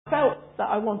Felt that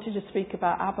I wanted to speak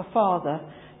about Abba Father.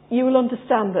 You will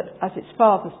understand that as it's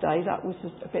Father's Day, that was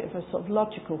a bit of a sort of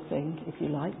logical thing, if you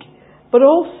like. But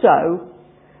also,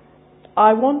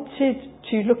 I wanted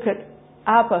to look at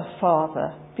Abba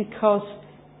Father because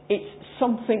it's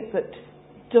something that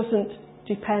doesn't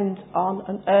depend on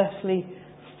an earthly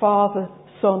father,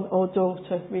 son or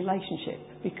daughter relationship.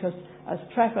 Because as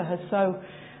Trevor has so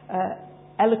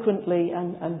eloquently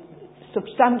and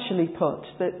substantially put,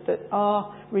 that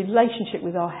our relationship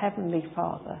with our Heavenly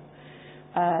Father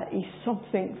is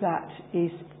something that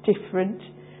is different,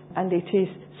 and it is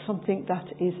something that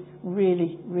is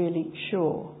really, really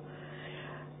sure.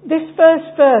 This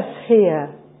first verse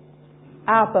here,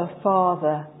 Abba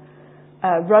Father,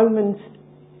 Romans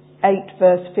 8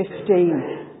 verse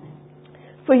 15.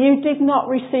 For you did not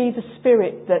receive a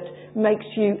spirit that makes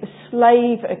you a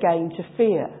slave again to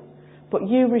fear, but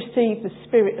you received the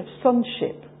spirit of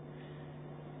sonship.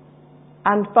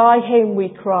 And by him we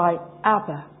cry,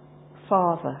 Abba,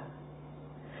 Father.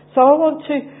 So I want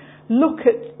to look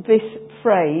at this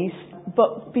phrase,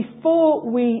 but before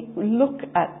we look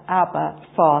at Abba,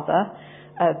 Father,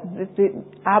 the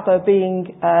Abba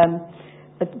being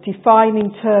a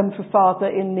defining term for father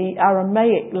in the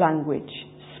Aramaic language,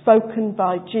 spoken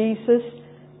by Jesus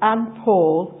and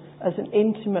Paul as an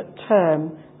intimate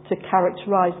term to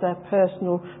characterise their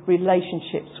personal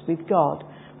relationships with God.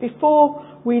 Before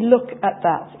we look at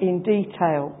that in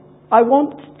detail, I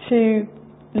want to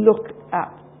look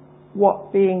at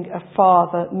what being a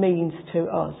father means to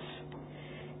us.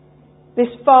 This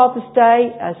Father's Day,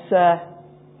 as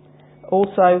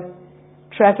also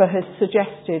Trevor has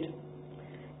suggested,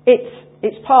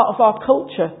 it's part of our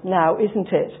culture now, isn't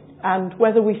it? And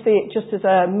whether we see it just as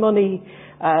a money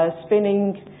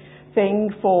spinning thing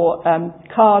for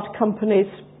card companies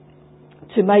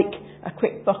to make a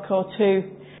quick buck or two,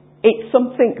 it's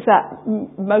something that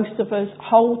most of us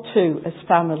hold to as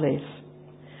families.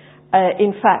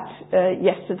 In fact,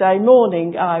 yesterday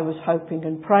morning I was hoping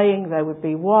and praying there would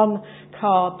be one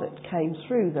card that came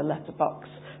through the letterbox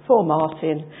for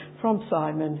Martin from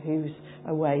Simon, who's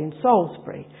away in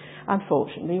Salisbury.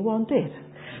 Unfortunately, one did.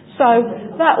 So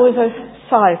that was a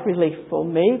sigh of relief for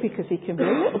me, because he can be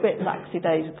a little bit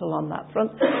lackadaisical on that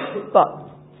front.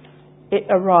 But it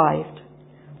arrived.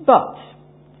 But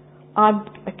I'm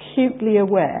acutely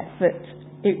aware that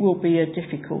it will be a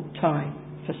difficult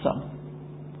time for some.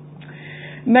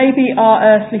 Maybe our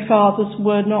earthly fathers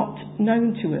were not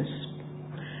known to us.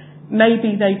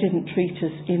 Maybe they didn't treat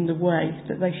us in the way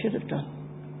that they should have done.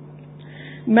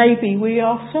 Maybe we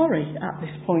are sorry at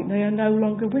this point they are no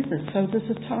longer with us, so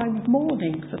there's a time of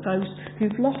mourning for those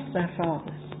who've lost their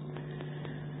fathers.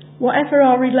 Whatever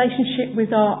our relationship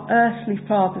with our earthly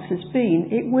fathers has been,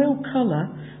 it will colour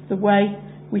the way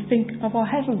we think of our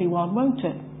heavenly one, won't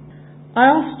it? I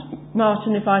asked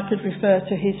Martin if I could refer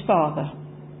to his father.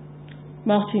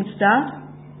 Martin's dad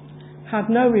had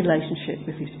no relationship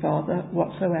with his father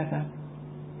whatsoever.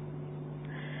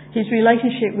 His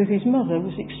relationship with his mother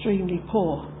was extremely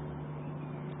poor.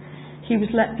 He was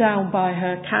let down by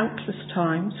her countless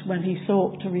times when he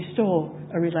sought to restore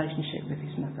a relationship with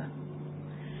his mother.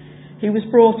 He was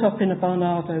brought up in a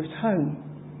Barnardo's home.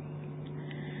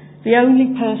 The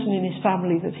only person in his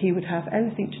family that he would have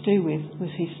anything to do with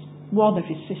was one of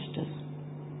his sisters.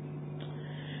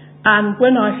 And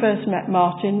when I first met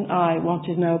Martin, I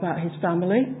wanted to know about his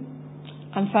family,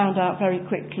 and found out very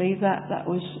quickly that that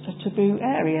was a taboo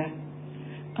area,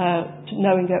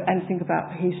 knowing anything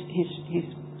about his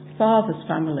father's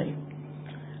family.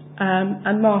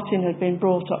 And Martin had been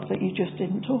brought up that you just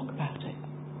didn't talk about it.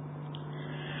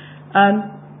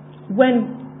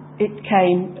 When it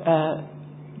came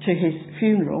to his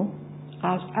funeral,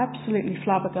 I was absolutely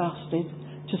flabbergasted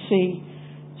to see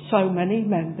so many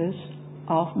members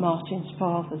of Martin's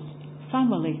father's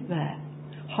family there,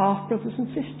 half brothers and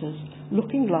sisters,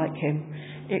 looking like him.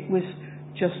 It was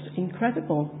just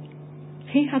incredible.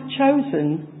 He had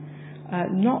chosen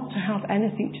not to have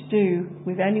anything to do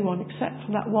with anyone except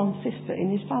for that one sister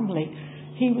in his family.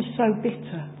 He was so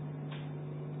bitter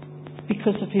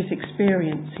because of his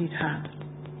experience he'd had.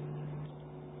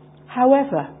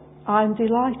 However, I'm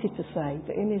delighted to say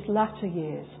that in his latter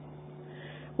years,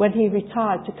 when he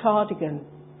retired to Cardigan,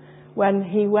 when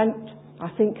he went, I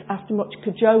think after much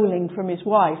cajoling from his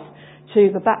wife, to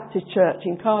the Baptist church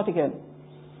in Cardigan,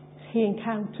 he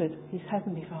encountered his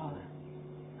Heavenly Father,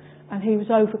 and he was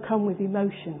overcome with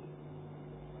emotion.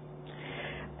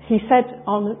 He said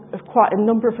on quite a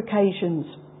number of occasions,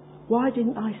 "Why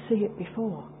didn't I see it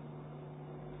before?"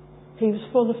 He was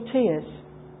full of tears,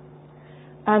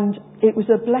 and it was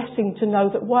a blessing to know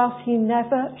that whilst he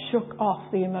never shook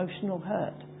off the emotional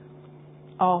hurt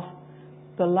of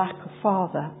the lack of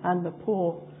father and the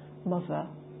poor mother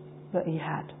that he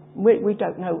had. We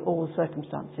don't know all the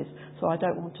circumstances, so I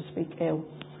don't want to speak ill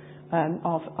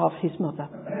of his mother.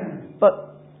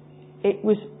 But it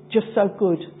was just so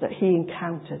good that he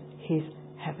encountered his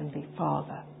heavenly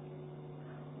Father.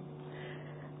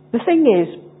 The thing is,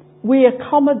 we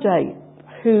accommodate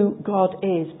who God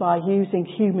is by using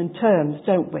human terms,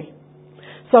 don't we?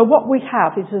 So what we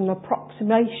have is an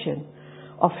approximation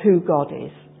of who God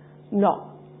is, not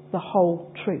the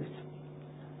whole truth.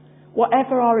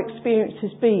 Whatever our experience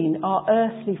has been, our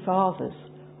earthly fathers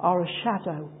are a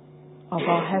shadow of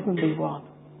our heavenly one.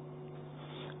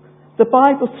 The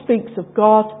Bible speaks of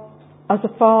God as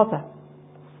a father,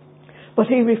 but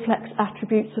he reflects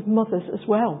attributes of mothers as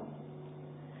well.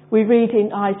 We read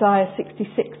in Isaiah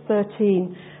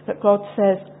 66:13 that God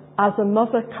says, "As a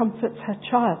mother comforts her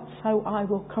child, so I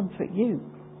will comfort you."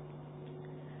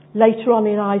 Later on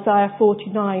in Isaiah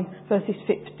 49 verses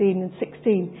 15 and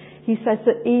 16, he says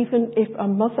that even if a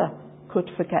mother could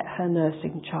forget her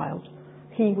nursing child,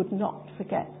 he would not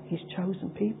forget his chosen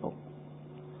people.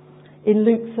 In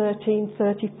Luke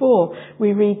 13:34,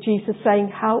 we read Jesus saying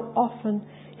how often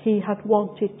he had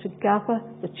wanted to gather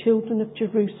the children of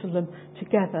Jerusalem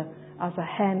together as a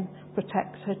hen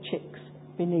protects her chicks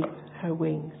beneath her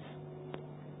wings.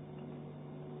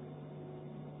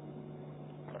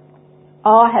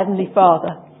 Our Heavenly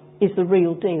Father is the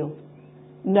real deal.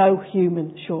 No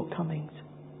human shortcomings.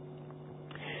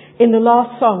 In the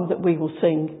last song that we will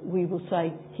sing, we will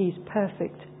say, He's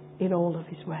perfect in all of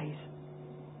His ways.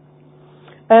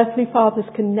 Earthly fathers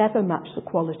can never match the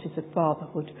qualities of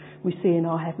fatherhood we see in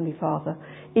our Heavenly Father,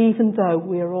 even though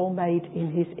we are all made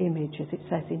in His image, as it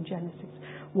says in Genesis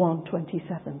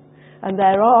 1:27. And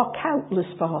there are countless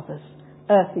fathers,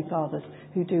 earthly fathers,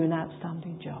 who do an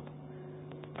outstanding job.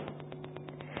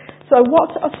 So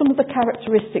what are some of the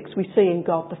characteristics we see in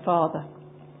God the Father?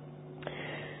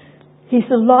 He's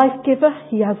a life giver,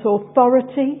 He has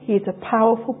authority, He is a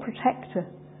powerful protector.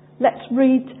 Let's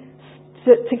read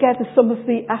together some of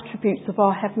the attributes of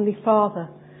our Heavenly Father.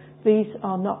 These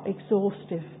are not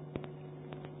exhaustive.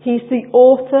 He's the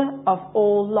author of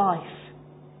all life.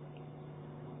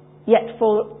 Yet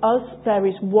for us there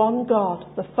is one God,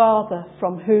 the Father,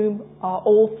 from whom are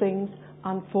all things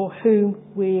and for whom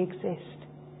we exist.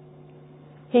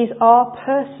 He's our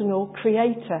personal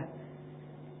creator.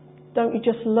 Don't you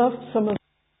just love some of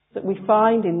that we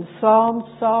find in Psalm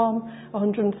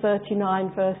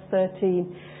 139 verse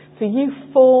 13? For you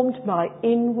formed my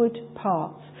inward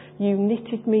parts. You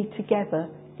knitted me together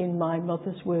in my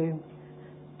mother's womb.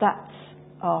 That's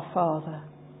our Father.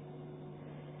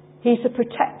 He's a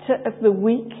protector of the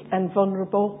weak and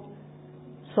vulnerable.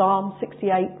 Psalm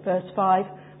 68 verse 5.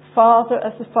 Father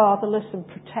of the fatherless and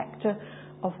protector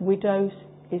of widows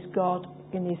is God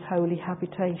in His holy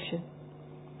habitation.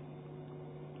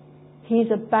 He's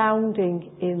abounding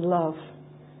in love.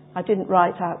 I didn't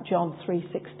write out John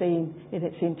 3:16 in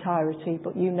its entirety,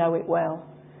 but you know it well.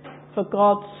 For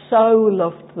God so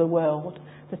loved the world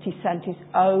that He sent His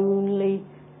only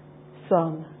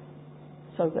Son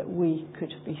so that we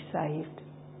could be saved.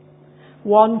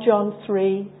 1 John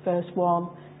 3 verse 1.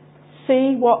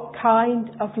 See what kind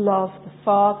of love the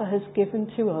Father has given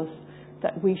to us,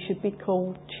 that we should be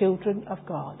called children of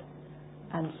God.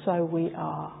 And so we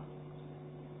are.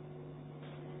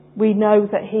 We know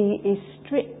that He is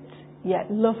strict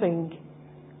yet loving.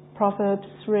 Proverbs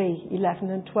 3:11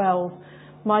 and 12.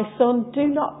 My son, do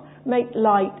not make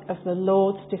light of the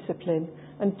Lord's discipline,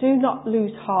 and do not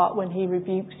lose heart when He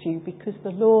rebukes you, because the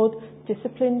Lord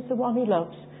disciplines the one He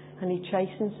loves, and He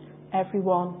chastens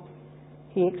everyone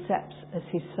He accepts as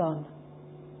His son.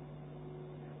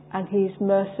 And He is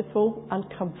merciful and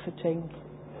comforting.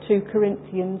 2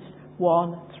 Corinthians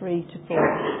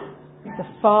 1:3-4. The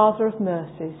Father of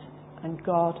mercies and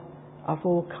God of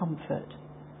all comfort.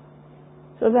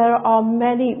 So there are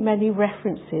many, many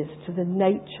references to the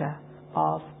nature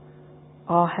of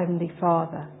our Heavenly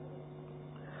Father.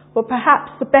 But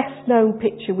perhaps the best known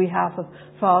picture we have of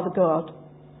Father God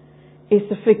is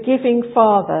the forgiving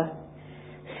Father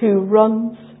who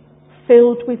runs,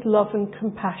 filled with love and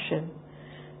compassion,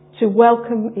 to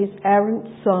welcome His errant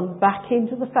Son back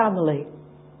into the family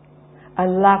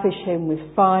and lavish Him with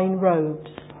fine robes,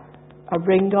 a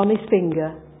ring on His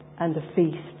finger and a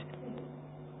feast.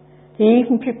 He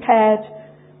even prepared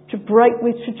to break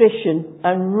with tradition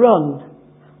and run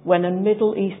when a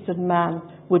Middle Eastern man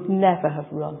would never have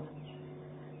run.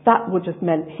 That would have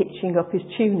meant hitching up his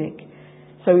tunic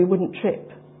so he wouldn't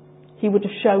trip. He would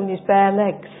have shown his bare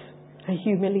legs, a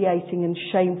humiliating and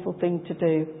shameful thing to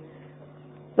do.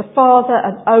 The Father,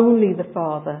 and only the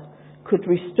Father, could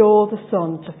restore the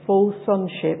Son to full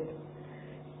sonship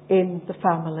in the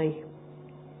family.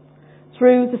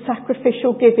 Through the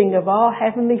sacrificial giving of our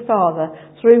Heavenly Father,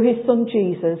 through His Son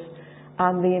Jesus,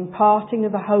 and the imparting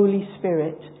of the Holy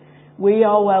Spirit, we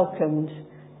are welcomed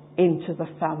into the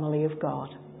family of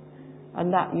God.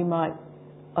 And that, you might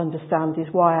understand, is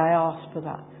why I asked for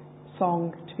that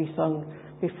song to be sung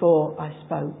before I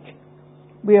spoke.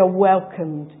 We are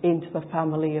welcomed into the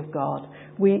family of God.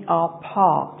 We are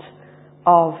part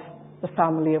of the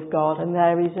family of God, and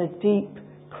there is a deep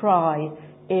cry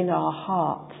in our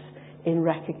hearts in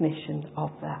recognition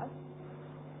of that.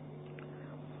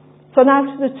 So now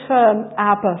to the term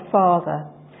Abba, Father.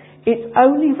 It's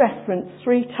only referenced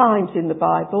 3 times in the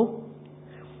Bible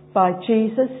by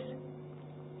Jesus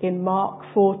in Mark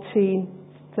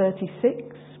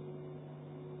 14:36.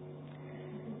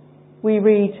 We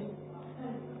read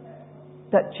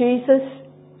that Jesus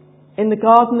in the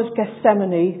Garden of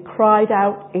Gethsemane cried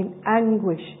out in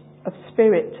anguish of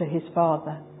spirit to his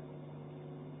Father,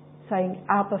 saying,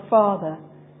 Abba, Father,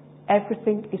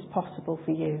 everything is possible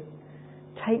for you.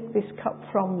 Take this cup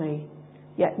from me,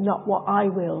 yet not what I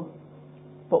will,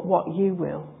 but what you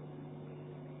will.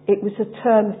 It was a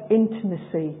term of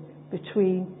intimacy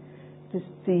between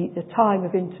the time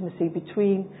of intimacy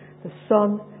between the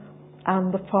Son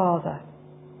and the Father.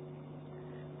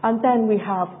 And then we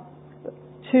have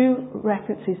 2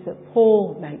 references that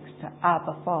Paul makes to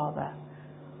Abba, Father.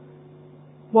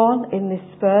 One in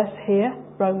this verse here,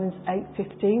 Romans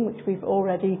 8:15, which we've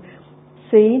already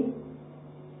seen.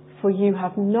 For you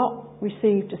have not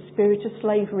received a spirit of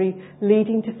slavery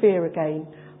leading to fear again,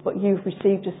 but you've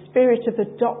received a spirit of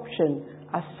adoption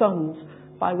as sons,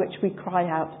 by which we cry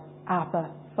out, Abba,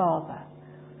 Father.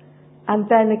 And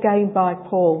then again by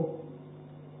Paul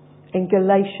in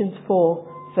Galatians 4,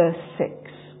 verse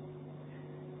 6.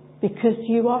 Because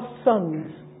you are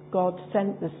sons, God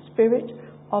sent the Spirit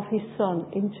of His Son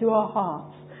into our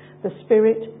hearts, the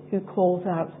Spirit who calls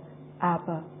out,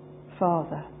 Abba,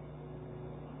 Father.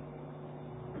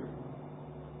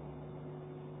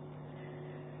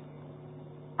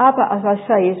 Abba, as I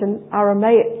say, is an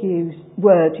Aramaic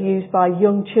word used by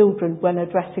young children when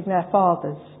addressing their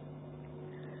fathers.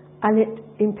 And it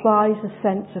implies a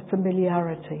sense of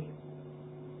familiarity.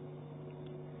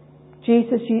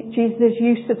 Jesus'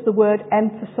 use of the word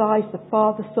emphasised the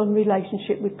father-son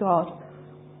relationship with God.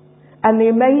 And the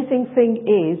amazing thing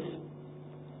is,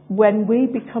 when we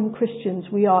become Christians,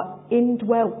 we are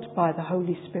indwelt by the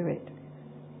Holy Spirit,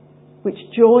 which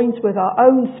joins with our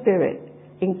own spirit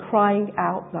in crying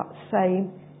out that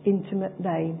same intimate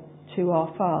name to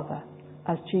our Father,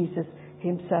 as Jesus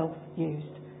himself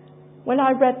used. When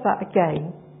I read that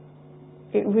again,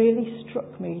 it really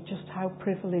struck me just how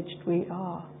privileged we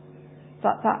are.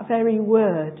 That very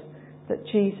word that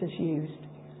Jesus used,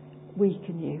 we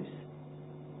can use.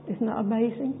 Isn't that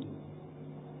amazing?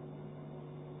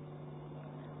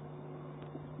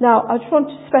 Now, I just want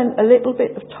to spend a little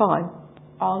bit of time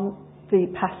on the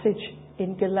passage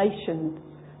in Galatians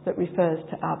that refers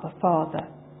to Abba, Father.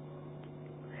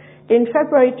 In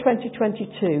February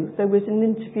 2022, there was an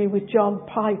interview with John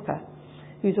Piper,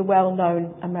 who's a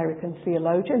well-known American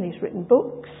theologian. He's written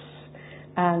books,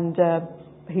 and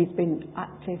he's been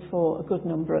active for a good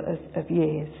number of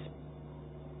years.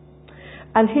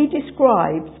 And he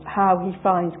describes how he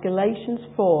finds Galatians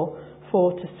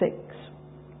 4:4-6,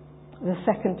 the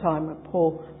second time that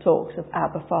Paul talks of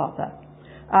Abba, Father,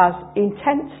 as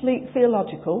intensely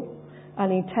theological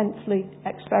and intensely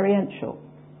experiential.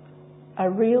 A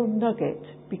real nugget,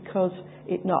 because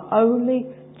it not only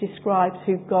describes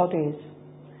who God is,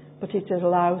 but it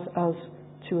allows us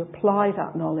to apply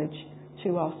that knowledge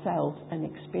to ourselves and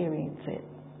experience it.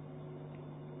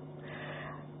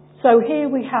 So here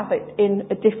we have it in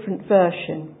a different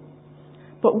version.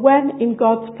 But when in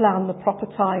God's plan the proper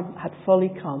time had fully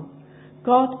come,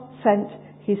 God sent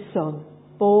his Son,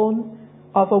 born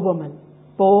of a woman,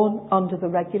 born under the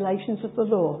regulations of the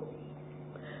law,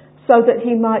 so that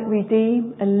he might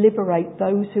redeem and liberate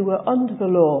those who were under the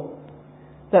law,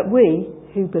 that we,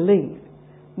 who believe,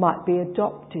 might be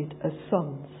adopted as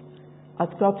sons, as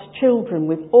God's children,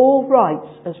 with all rights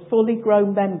as fully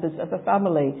grown members of a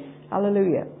family.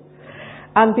 Hallelujah.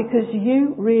 And because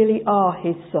you really are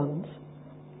his sons,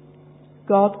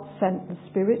 God sent the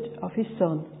Spirit of his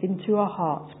Son into our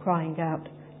hearts, crying out,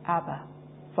 Abba,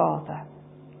 Father.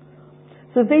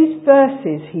 So these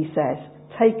verses, he says,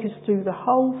 take us through the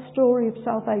whole story of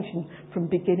salvation from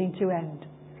beginning to end.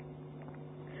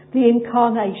 The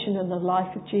incarnation and the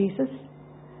life of Jesus,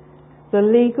 the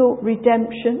legal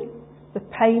redemption, the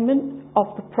payment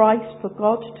of the price for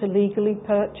God to legally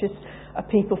purchase a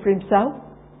people for himself,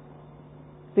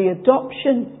 the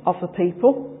adoption of the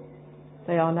people.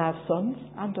 They are now sons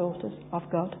and daughters of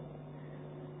God.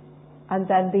 And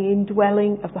then the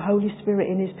indwelling of the Holy Spirit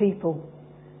in his people.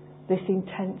 This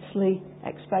intensely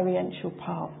experiential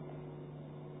part.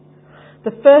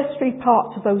 The first three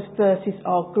parts of those verses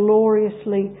are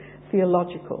gloriously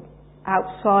theological,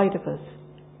 outside of us.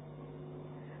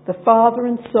 The Father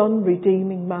and Son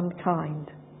redeeming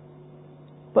mankind.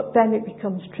 But then it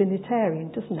becomes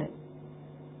Trinitarian, doesn't it?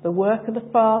 The work of the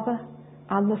Father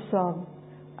and the Son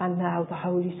and now the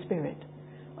Holy Spirit.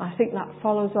 I think that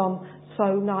follows on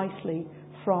so nicely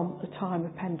from the time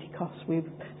of Pentecost we were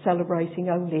celebrating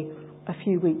only a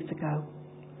few weeks ago.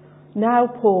 Now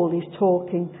Paul is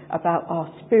talking about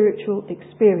our spiritual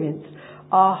experience,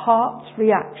 our heart's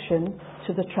reaction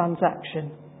to the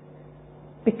transaction.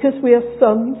 Because we are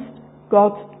sons,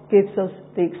 God gives us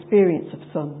the experience of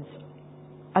sons.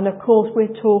 And of course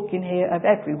we're talking here of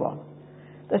everyone.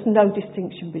 There's no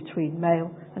distinction between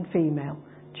male and female,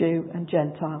 Jew and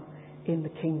Gentile in the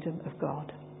kingdom of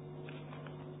God.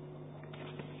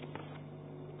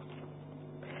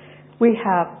 We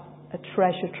have a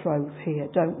treasure trove here,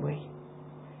 don't we?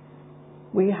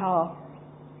 We are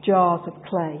jars of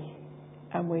clay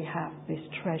and we have this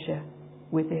treasure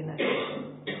within us.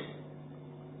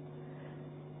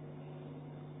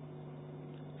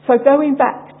 So going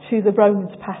back to the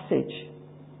Romans passage,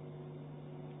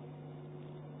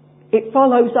 it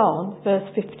follows on, verse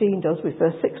 15 does, with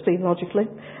verse 16 logically,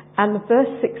 and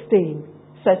verse 16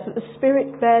 says that the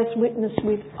Spirit bears witness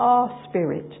with our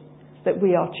spirit that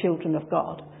we are children of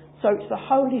God. So it's the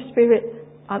Holy Spirit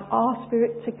and our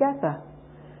spirit together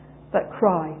that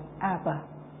cry, Abba,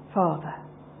 Father.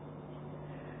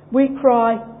 We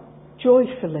cry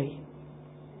joyfully.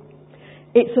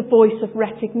 It's a voice of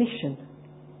recognition,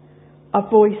 a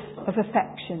voice of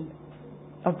affection,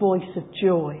 a voice of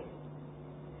joy.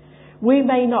 We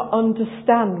may not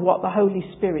understand what the Holy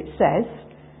Spirit says,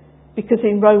 because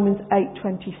in Romans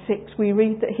 8:26 we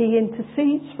read that he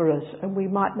intercedes for us and we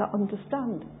might not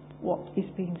understand what is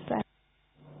being said.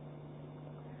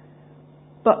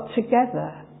 But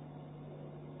together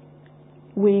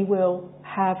we will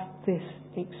have this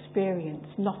experience,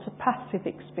 not a passive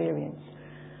experience,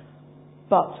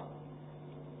 but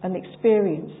an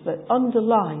experience that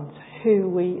underlines who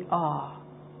we are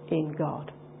in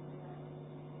God.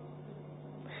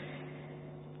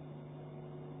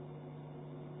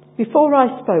 Before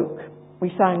I spoke,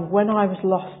 we sang, "When I was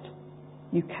lost,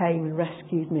 you came and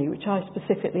rescued me," which I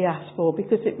specifically asked for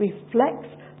because it reflects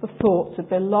the thoughts of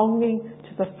belonging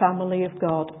to the family of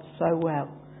God so well.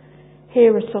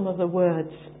 Here are some of the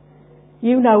words.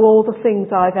 "You know all the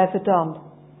things I've ever done,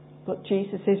 but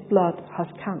Jesus' blood has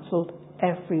cancelled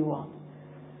every one.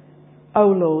 Oh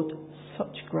Lord,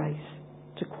 such grace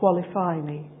to qualify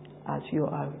me as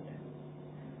your own.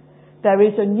 There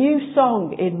is a new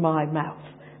song in my mouth.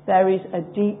 There is a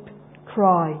deep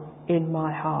cry in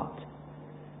my heart.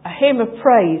 A hymn of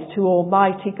praise to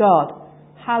Almighty God.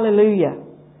 Hallelujah.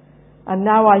 And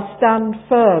now I stand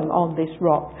firm on this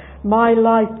rock. My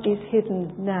life is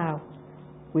hidden now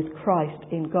with Christ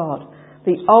in God.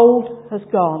 The old has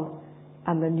gone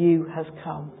and the new has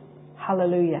come.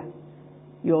 Hallelujah.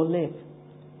 Your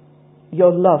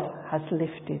love has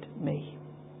lifted me."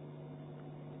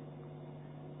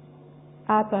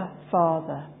 Abba,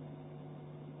 Father.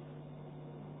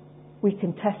 We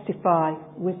can testify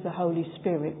with the Holy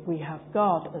Spirit we have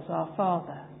God as our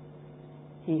Father.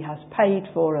 He has paid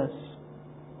for us.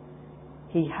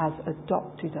 He has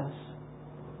adopted us.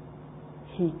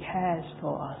 He cares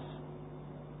for us.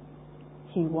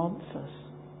 He wants us.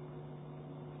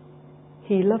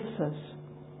 He loves us.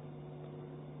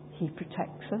 He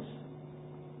protects us.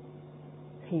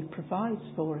 He provides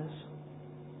for us.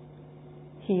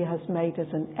 He has made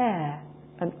us an heir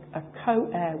and a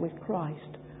co-heir with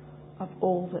Christ of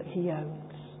all that he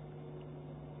owns.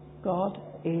 God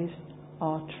is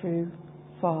our true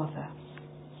Father.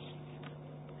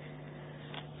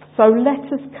 So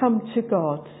let us come to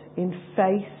God in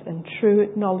faith and true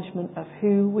acknowledgement of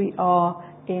who we are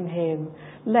in him.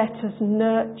 Let us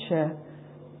nurture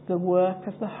the work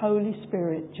of the Holy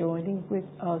Spirit joining with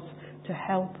us to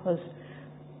help us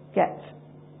get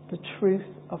the truth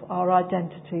of our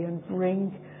identity and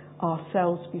bring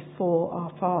ourselves before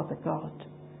our Father God.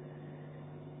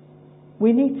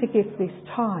 We need to give this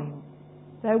time.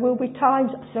 There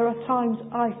are times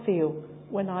I feel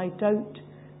when I don't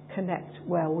connect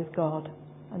well with God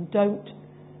and don't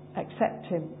accept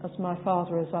him as my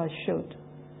Father as I should,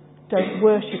 don't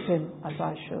worship him as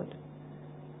I should.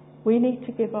 We need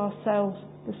to give ourselves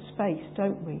the space,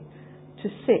 don't we, to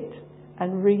sit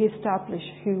and re-establish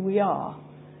who we are,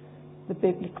 the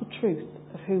biblical truth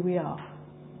of who we are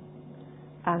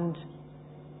and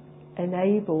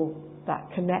enable that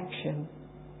connection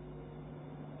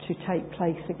to take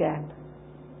place again,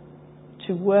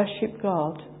 to worship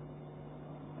God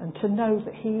and to know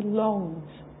that He longs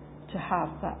to have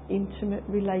that intimate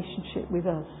relationship with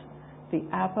us, the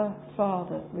Abba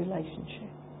Father relationship.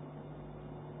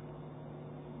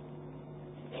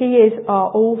 He is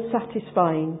our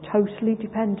all-satisfying, totally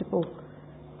dependable,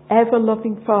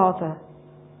 ever-loving Father,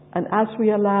 and as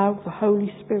we allow the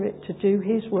Holy Spirit to do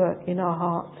His work in our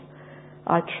hearts,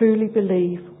 I truly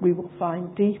believe we will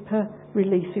find deeper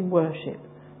release in worship,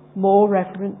 more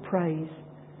reverent praise,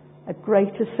 a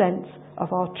greater sense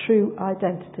of our true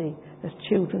identity as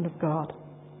children of God.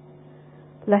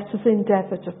 Let us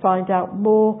endeavour to find out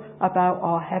more about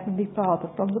our Heavenly Father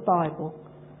from the Bible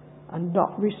and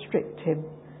not restrict Him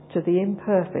to the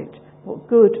imperfect but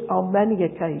good, on many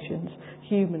occasions,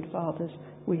 human fathers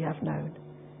we have known.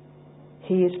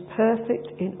 He is perfect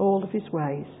in all of His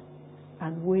ways,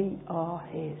 and we are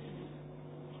His.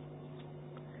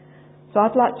 So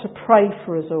I'd like to pray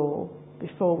for us all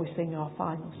before we sing our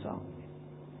final song.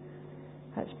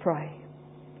 Let's pray.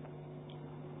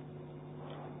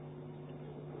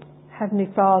 Heavenly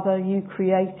Father, You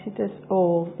created us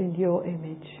all in Your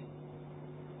image.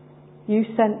 You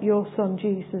sent Your Son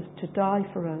Jesus to die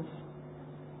for us,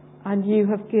 and You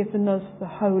have given us the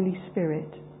Holy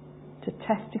Spirit to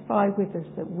testify with us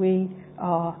that we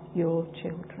are Your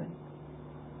children.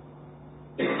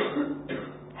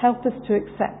 Help us to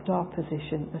accept our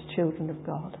position as children of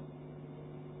God.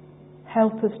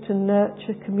 Help us to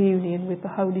nurture communion with the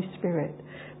Holy Spirit,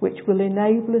 which will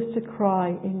enable us to cry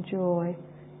in joy,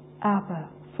 Abba,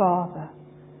 Father,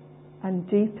 and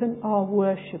deepen our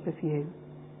worship of You,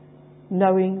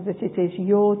 knowing that it is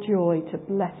Your joy to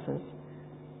bless us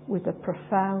with a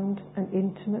profound and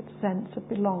intimate sense of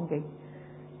belonging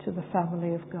to the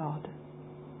family of God.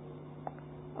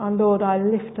 And Lord, I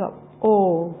lift up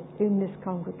all in this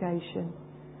congregation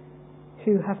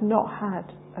who have not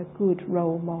had a good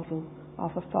role model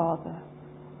of a father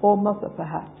or mother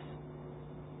perhaps.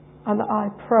 And I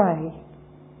pray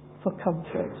for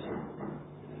comfort.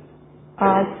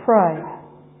 I pray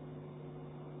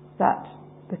that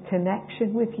the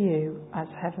connection with You as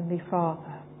Heavenly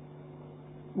Father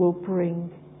will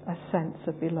bring a sense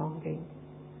of belonging,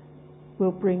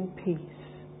 will bring peace,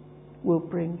 will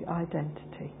bring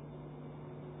identity.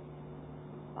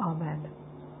 Amen.